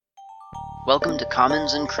Welcome to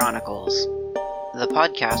Commons and Chronicles, the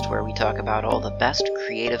podcast where we talk about all the best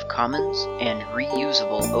Creative Commons and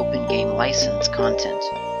reusable open game license content.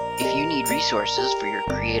 If you need resources for your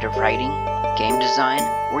creative writing, game design,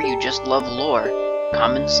 or you just love lore,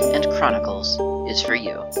 Commons and Chronicles is for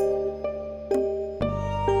you.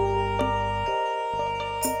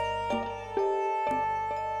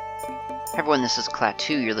 Hey everyone, this is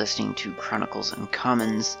Klaatu. You're listening to Chronicles and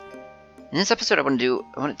Commons. In this episode, I want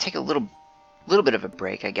to take a little bit of a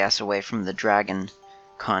break, I guess, away from the dragon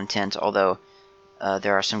content, although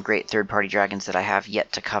there are some great third-party dragons that I have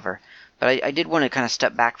yet to cover. But I did want to kind of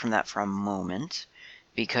step back from that for a moment,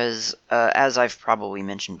 because as I've probably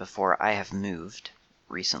mentioned before, I have moved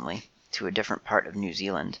recently to a different part of New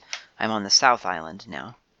Zealand. I'm on the South Island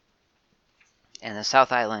now. And the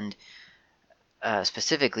South Island,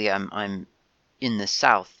 specifically, I'm in the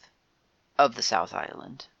south of the South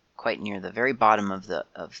Island, quite near the very bottom of the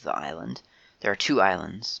island. There are two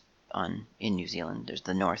islands in New Zealand. There's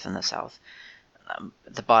the north and the south.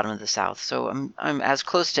 At the bottom of the south. So I'm as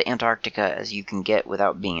close to Antarctica as you can get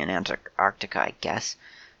without being in Antarctica, I guess.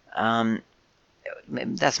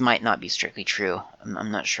 That might not be strictly true.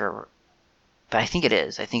 I'm not sure. But I think it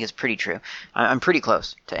is. I think it's pretty true. I'm pretty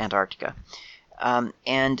close to Antarctica.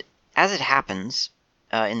 And as it happens,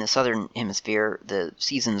 in the southern hemisphere, the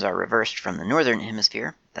seasons are reversed from the northern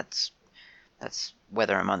hemisphere. That's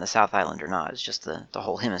whether I'm on the South Island or not. It's just the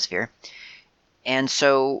whole hemisphere. And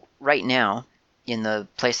so right now, in the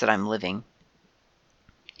place that I'm living,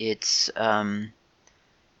 it's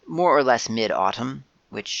more or less mid-autumn,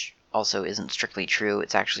 which also isn't strictly true.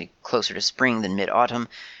 It's actually closer to spring than mid-autumn.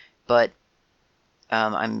 But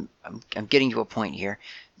I'm getting to a point here.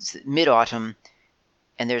 It's mid-autumn,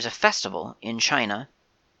 and there's a festival in China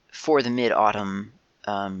for the mid-autumn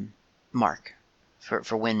mark.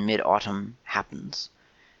 For when mid-autumn happens.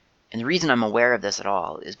 And the reason I'm aware of this at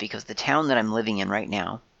all is because the town that I'm living in right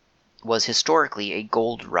now was historically a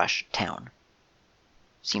gold rush town.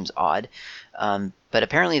 Seems odd, but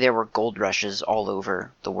apparently there were gold rushes all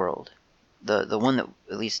over the world. The one that,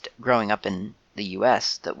 at least growing up in the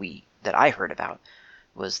U.S., that I heard about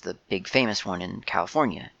was the big famous one in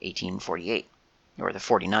California, 1848, or the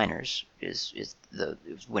 49ers is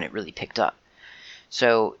when it really picked up.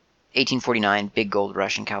 So 1849, big gold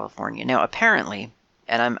rush in California. Now, apparently,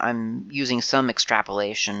 and I'm using some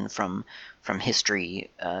extrapolation from history,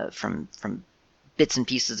 from bits and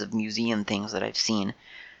pieces of museum things that I've seen,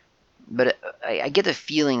 but I get the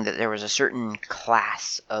feeling that there was a certain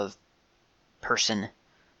class of person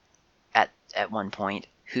at one point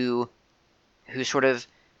who sort of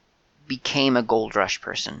became a gold rush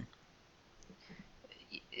person.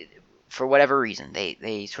 For whatever reason,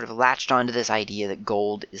 they sort of latched onto this idea that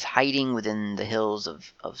gold is hiding within the hills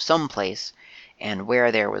of some place, and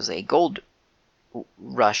where there was a gold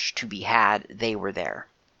rush to be had, they were there.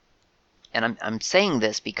 And I'm saying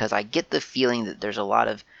this because I get the feeling that there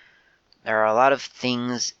are a lot of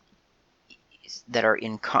things that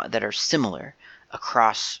are similar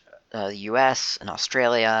across the U.S. and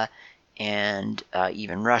Australia and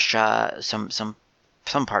even Russia, some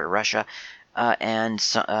part of Russia. And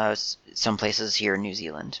some places here in New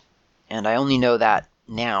Zealand. And I only know that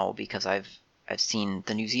now because I've seen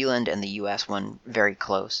the New Zealand and the U.S. one very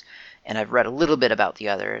close, and I've read a little bit about the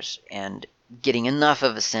others, and getting enough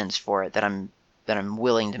of a sense for it that I'm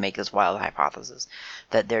willing to make this wild hypothesis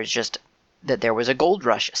that there was a gold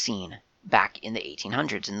rush scene back in the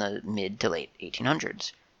 1800s, in the mid to late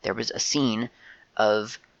 1800s. There was a scene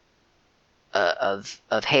of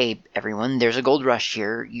hey, everyone, there's a gold rush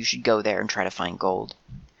here, you should go there and try to find gold.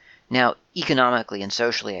 Now, economically and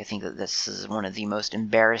socially, I think that this is one of the most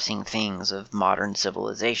embarrassing things of modern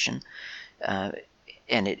civilization, and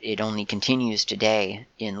it only continues today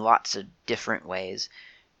in lots of different ways,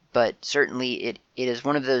 but certainly it is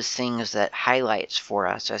one of those things that highlights for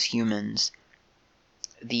us as humans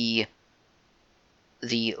the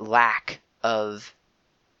lack of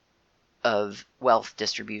wealth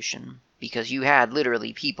distribution. Because you had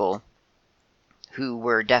literally people who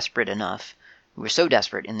were desperate enough, who were so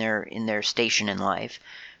desperate in their station in life,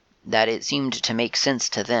 that it seemed to make sense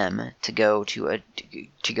to them to go to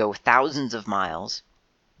go thousands of miles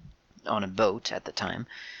on a boat at the time,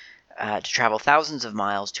 to travel thousands of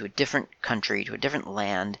miles to a different country, to a different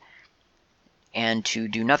land, and to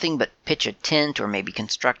do nothing but pitch a tent or maybe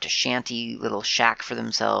construct a shanty little shack for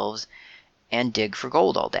themselves and dig for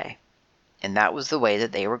gold all day. And that was the way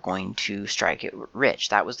that they were going to strike it rich.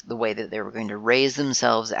 That was the way that they were going to raise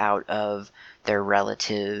themselves out of their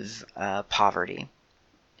relative poverty.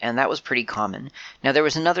 And that was pretty common. Now, there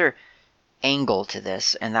was another angle to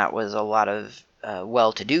this, and that was a lot of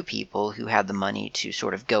well-to-do people who had the money to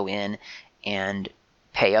sort of go in and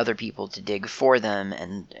pay other people to dig for them,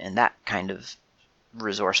 and that kind of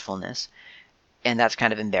resourcefulness. And that's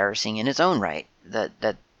kind of embarrassing in its own right,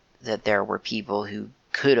 that there were people who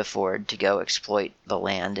could afford to go exploit the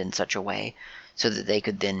land in such a way so that they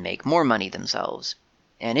could then make more money themselves.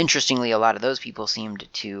 And interestingly, a lot of those people seemed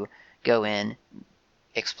to go in,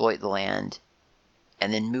 exploit the land,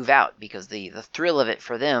 and then move out, because the thrill of it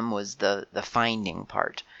for them was the finding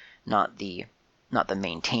part, not the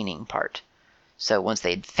maintaining part. So once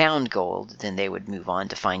they'd found gold, then they would move on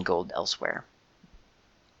to find gold elsewhere.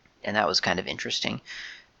 And that was kind of interesting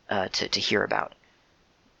to hear about.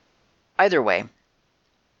 Either way,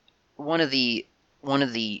 one of the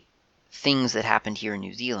things that happened here in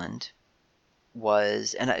New Zealand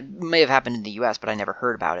was, and it may have happened in the U.S., but I never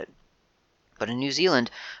heard about it. But in New Zealand,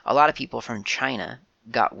 a lot of people from China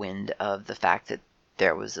got wind of the fact that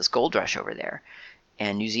there was this gold rush over there.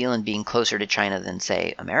 And New Zealand being closer to China than,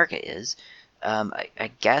 say, America is,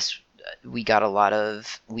 I guess we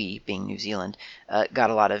being New Zealand, got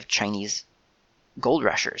a lot of Chinese gold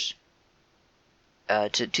rushers.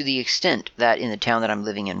 To the extent that in the town that I'm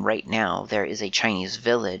living in right now, there is a Chinese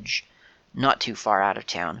village not too far out of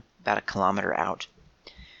town, about a kilometer out.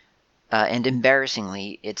 And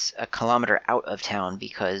embarrassingly, it's a kilometer out of town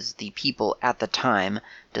because the people at the time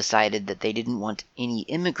decided that they didn't want any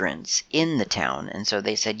immigrants in the town. And so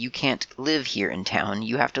they said, you can't live here in town.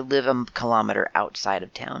 You have to live a kilometer outside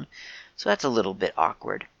of town. So that's a little bit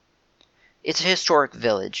awkward. It's a historic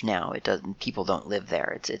village now. People don't live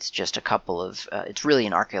there. It's just a couple of. It's really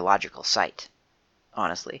an archaeological site,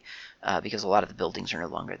 honestly, because a lot of the buildings are no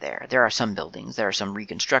longer there. There are some buildings. There are some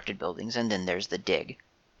reconstructed buildings, and then there's the dig.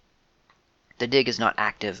 The dig is not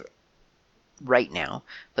active right now,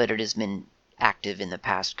 but it has been active in the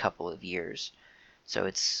past couple of years. So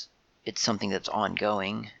it's something that's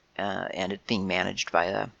ongoing, and it's being managed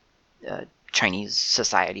by a Chinese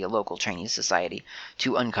society, a local Chinese society,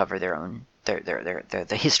 to uncover the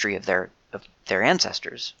history of their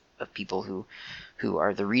ancestors, of people who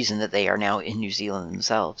are the reason that they are now in New Zealand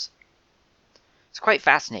themselves. It's quite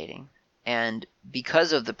fascinating, and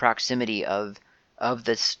because of the proximity of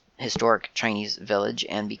this historic Chinese village,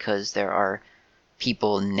 and because there are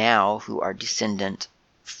people now who are descendant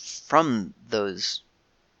from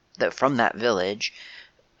that village,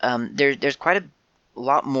 there's quite a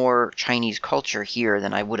lot more Chinese culture here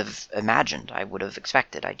than I would have imagined. I would have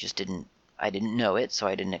expected. I didn't know it, so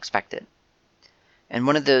I didn't expect it. And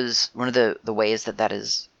one of the ways that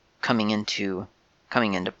is coming into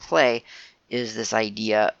play is this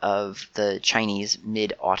idea of the Chinese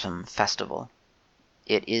Mid-Autumn Festival.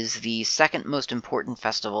 It is the second most important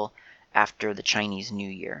festival after the Chinese New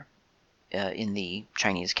Year in the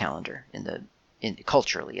Chinese calendar.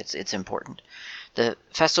 Culturally, it's important. The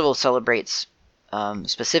festival celebrates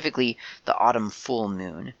specifically the autumn full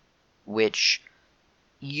moon, which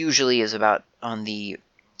usually is about on the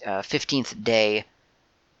 15th day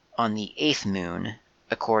on the 8th moon,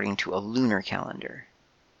 according to a lunar calendar.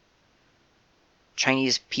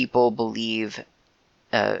 Chinese people believe,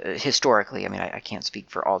 historically, I mean, I can't speak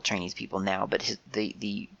for all Chinese people now, but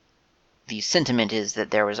the sentiment is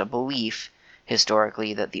that there was a belief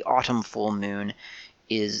historically that the autumn full moon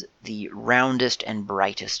is the roundest and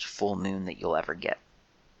brightest full moon that you'll ever get.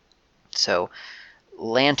 So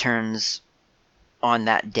lanterns on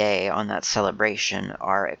that day, on that celebration,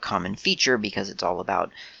 are a common feature because it's all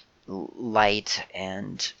about light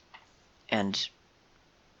and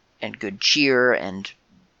good cheer and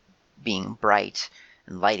being bright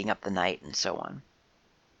and lighting up the night and so on.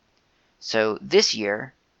 So this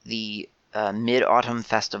year, the Mid-Autumn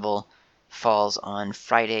Festival falls on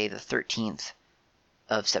Friday the 13th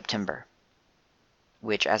of September,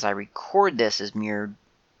 which, as I record this, is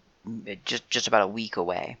just about a week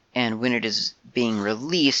away. And when it is being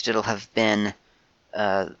released, it'll have been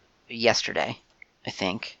yesterday, I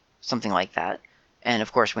think, something like that. And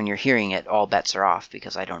of course, when you're hearing it, all bets are off,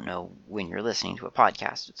 because I don't know when you're listening to a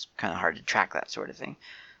podcast. It's kind of hard to track that sort of thing.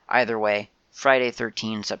 Either way, Friday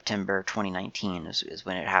 13 September 2019 is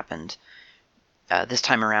when it happened this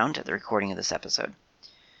time around at the recording of this episode.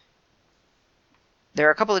 There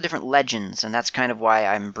are a couple of different legends, and that's kind of why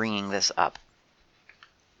I'm bringing this up.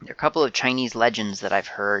 There are a couple of Chinese legends that I've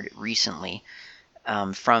heard recently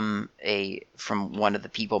from one of the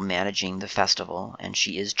people managing the festival, and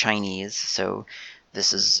she is Chinese, so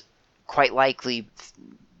this is quite likely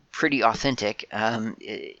pretty authentic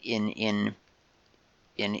in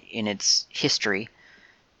its history.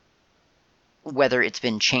 Whether it's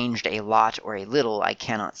been changed a lot or a little, I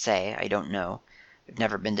cannot say. I don't know. I've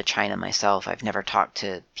never been to China myself. I've never talked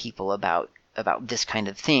to people about about this kind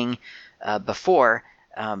of thing before,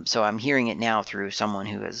 so I'm hearing it now through someone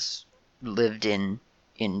who has lived in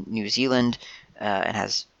New Zealand and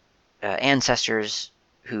has ancestors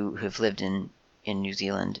who have lived in New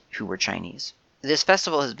Zealand who were Chinese. This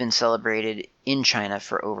festival has been celebrated in China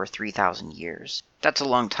for over 3,000 years. That's a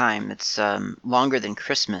long time. It's longer than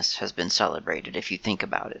Christmas has been celebrated, if you think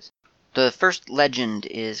about it. The first legend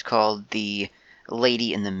is called the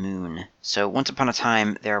Lady in the Moon. So once upon a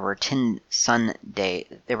time, there were 10 suns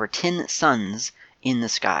in the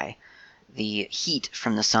sky. The heat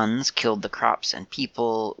from the suns killed the crops, and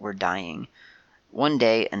people were dying. One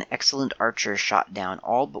day, an excellent archer shot down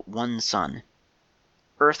all but one sun.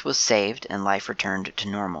 Earth was saved, and life returned to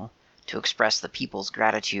normal. To express the people's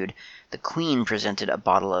gratitude, the queen presented a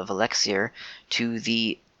bottle of elixir to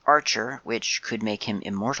the archer, which could make him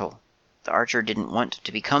immortal. The archer didn't want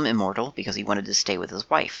to become immortal because he wanted to stay with his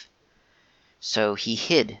wife. So he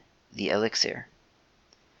hid the elixir.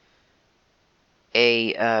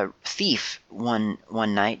 A thief one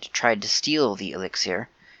night tried to steal the elixir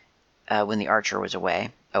when the archer was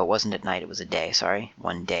away. Oh, it wasn't at night, it was a day, sorry.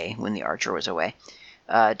 One day when the archer was away.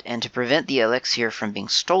 And to prevent the elixir from being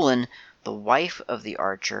stolen, the wife of the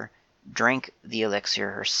archer drank the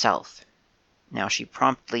elixir herself. Now, she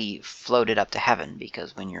promptly floated up to heaven,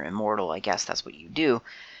 because when you're immortal, I guess that's what you do,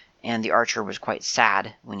 and the archer was quite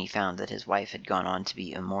sad when he found that his wife had gone on to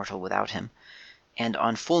be immortal without him. And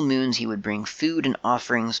on full moons he would bring food and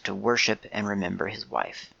offerings to worship and remember his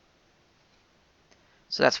wife.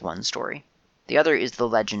 So that's one story. The other is the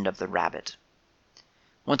legend of the rabbit.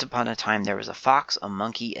 Once upon a time there was a fox, a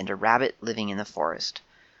monkey, and a rabbit living in the forest.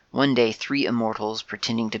 One day 3 immortals,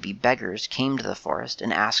 pretending to be beggars, came to the forest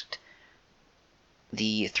and asked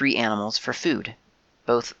the 3 animals for food.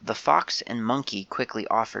 Both the fox and monkey quickly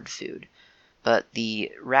offered food, but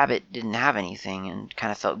the rabbit didn't have anything and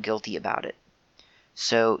kind of felt guilty about it.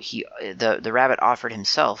 So the rabbit offered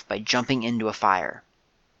himself by jumping into a fire.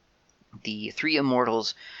 The 3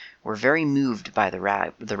 immortals were very moved by the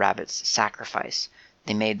rabbit's sacrifice.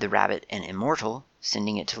 They made the rabbit an immortal,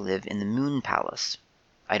 sending it to live in the Moon Palace.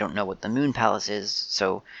 I don't know what the Moon Palace is,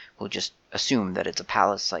 so we'll just assume that it's a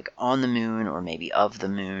palace like on the moon, or maybe of the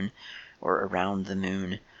moon, or around the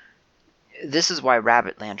moon. This is why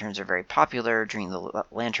rabbit lanterns are very popular during the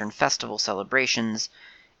Lantern Festival celebrations,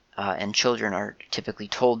 and children are typically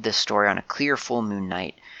told this story on a clear full moon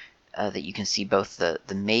night, that you can see both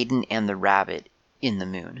the maiden and the rabbit in the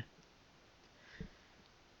moon.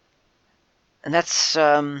 And that's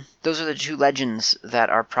those are the 2 legends that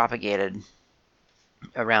are propagated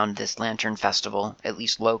around this Lantern Festival, at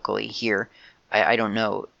least locally here. I don't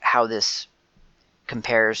know how this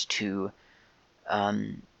compares to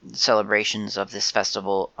celebrations of this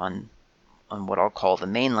festival on what I'll call the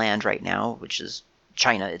mainland right now, which is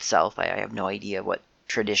China itself. I have no idea what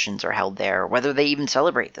traditions are held there, or whether they even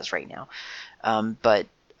celebrate this right now. But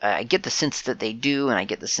I get the sense that they do, and I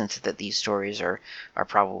get the sense that these stories are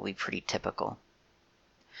probably pretty typical.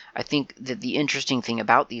 I think that the interesting thing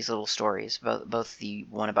about these little stories, both the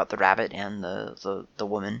one about the rabbit and the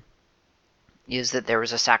woman, is that there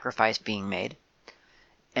was a sacrifice being made,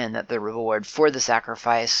 and that the reward for the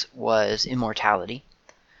sacrifice was immortality.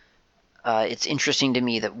 It's interesting to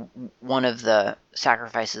me that one of the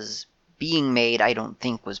sacrifices being made, I don't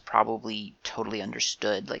think was probably totally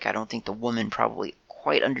understood. Like, I don't think the woman probably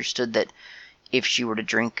quite understood that if she were to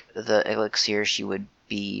drink the elixir, she would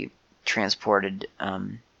be transported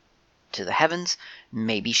to the heavens.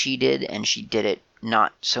 Maybe she did, and she did it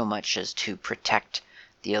not so much as to protect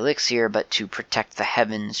the elixir, but to protect the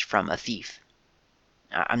heavens from a thief.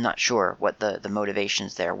 I'm not sure what the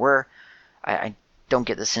motivations there were. I don't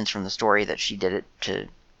get the sense from the story that she did it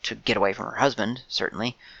to get away from her husband,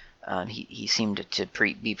 certainly. He seemed to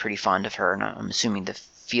be pretty fond of her, and I'm assuming the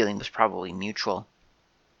feeling was probably mutual.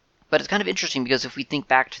 But it's kind of interesting, because if we think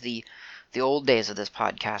back to the old days of this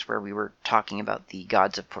podcast, where we were talking about the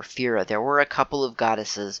gods of Porphyra, there were a couple of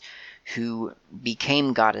goddesses who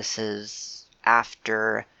became goddesses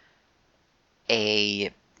after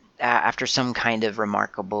some kind of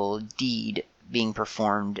remarkable deed being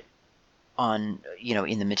performed on,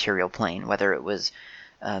 in the material plane, whether it was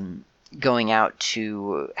going out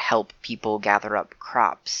to help people gather up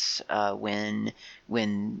crops when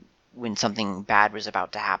something bad was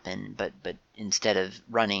about to happen, but instead of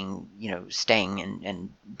running, staying and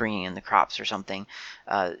bringing in the crops or something,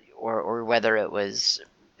 or whether it was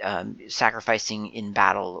sacrificing in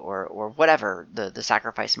battle, or whatever the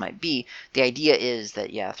sacrifice might be. The idea is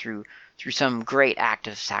that, through some great act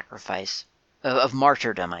of sacrifice, of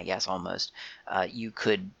martyrdom, I guess, almost, you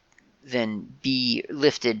could then be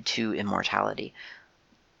lifted to immortality.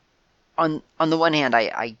 on the one hand,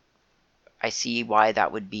 I see why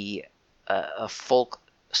that would be a folk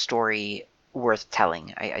story worth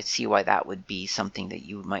telling. I see why that would be something that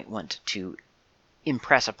you might want to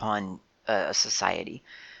impress upon a society.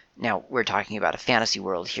 Now, we're talking about a fantasy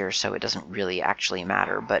world here, so it doesn't really actually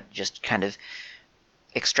matter, but just kind of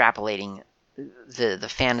extrapolating the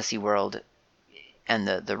fantasy world and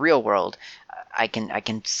the real world, I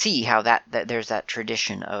can see how that there's that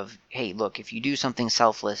tradition of, hey, look, if you do something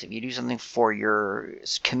selfless, if you do something for your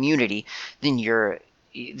community, then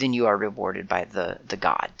you are rewarded by the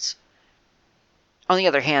gods. On the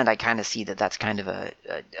other hand, I kind of see that that's kind of a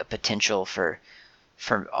potential for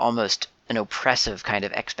almost an oppressive kind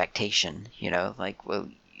of expectation, like, well,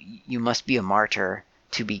 you must be a martyr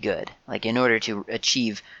to be good. Like, in order to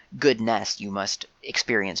achieve goodness, you must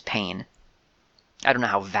experience pain. I don't know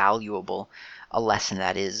how valuable a lesson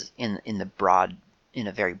that is in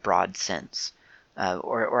a very broad sense,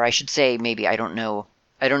 or I should say, maybe I don't know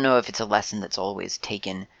if it's a lesson that's always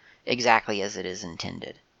taken exactly as it is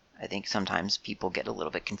intended. I think sometimes people get a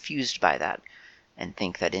little bit confused by that and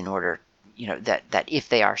think that in order, that if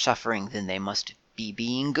they are suffering, then they must be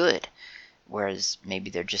being good, whereas maybe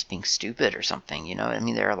they're just being stupid or something. I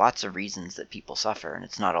mean, there are lots of reasons that people suffer, and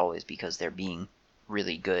it's not always because they're being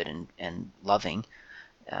really good and loving.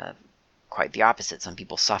 Quite the opposite. Some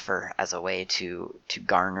people suffer as a way to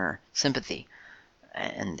garner sympathy,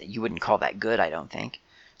 and you wouldn't call that good, I don't think.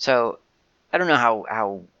 So I don't know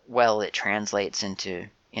how well it translates into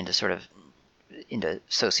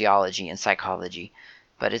sociology and psychology,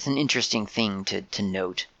 but it's an interesting thing to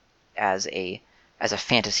note as a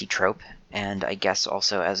fantasy trope, and I guess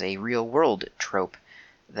also as a real world trope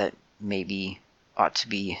that maybe ought to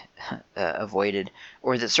be avoided,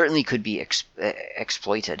 or that certainly could be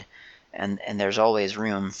exploited. And there's always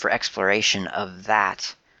room for exploration of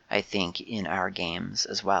that, I think, in our games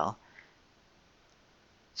as well.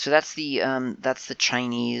 So that's the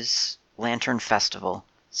Chinese Lantern Festival,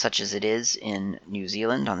 such as it is in New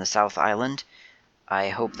Zealand on the South Island. I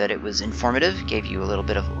hope that it was informative, gave you a little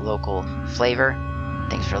bit of local flavor.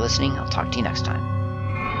 Thanks for listening. I'll talk to you next time.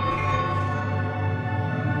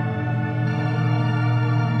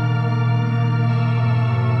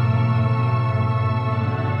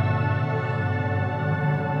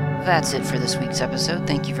 That's it for this week's episode.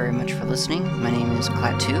 Thank you very much for listening. My name is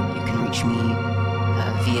Klaatu. You can reach me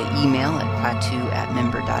via email at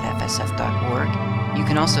klaatu@member.fsf.org. You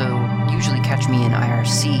can also usually catch me in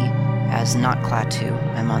IRC as Not Klaatu.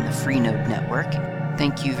 I'm on the Freenode network.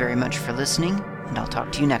 Thank you very much for listening, and I'll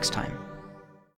talk to you next time.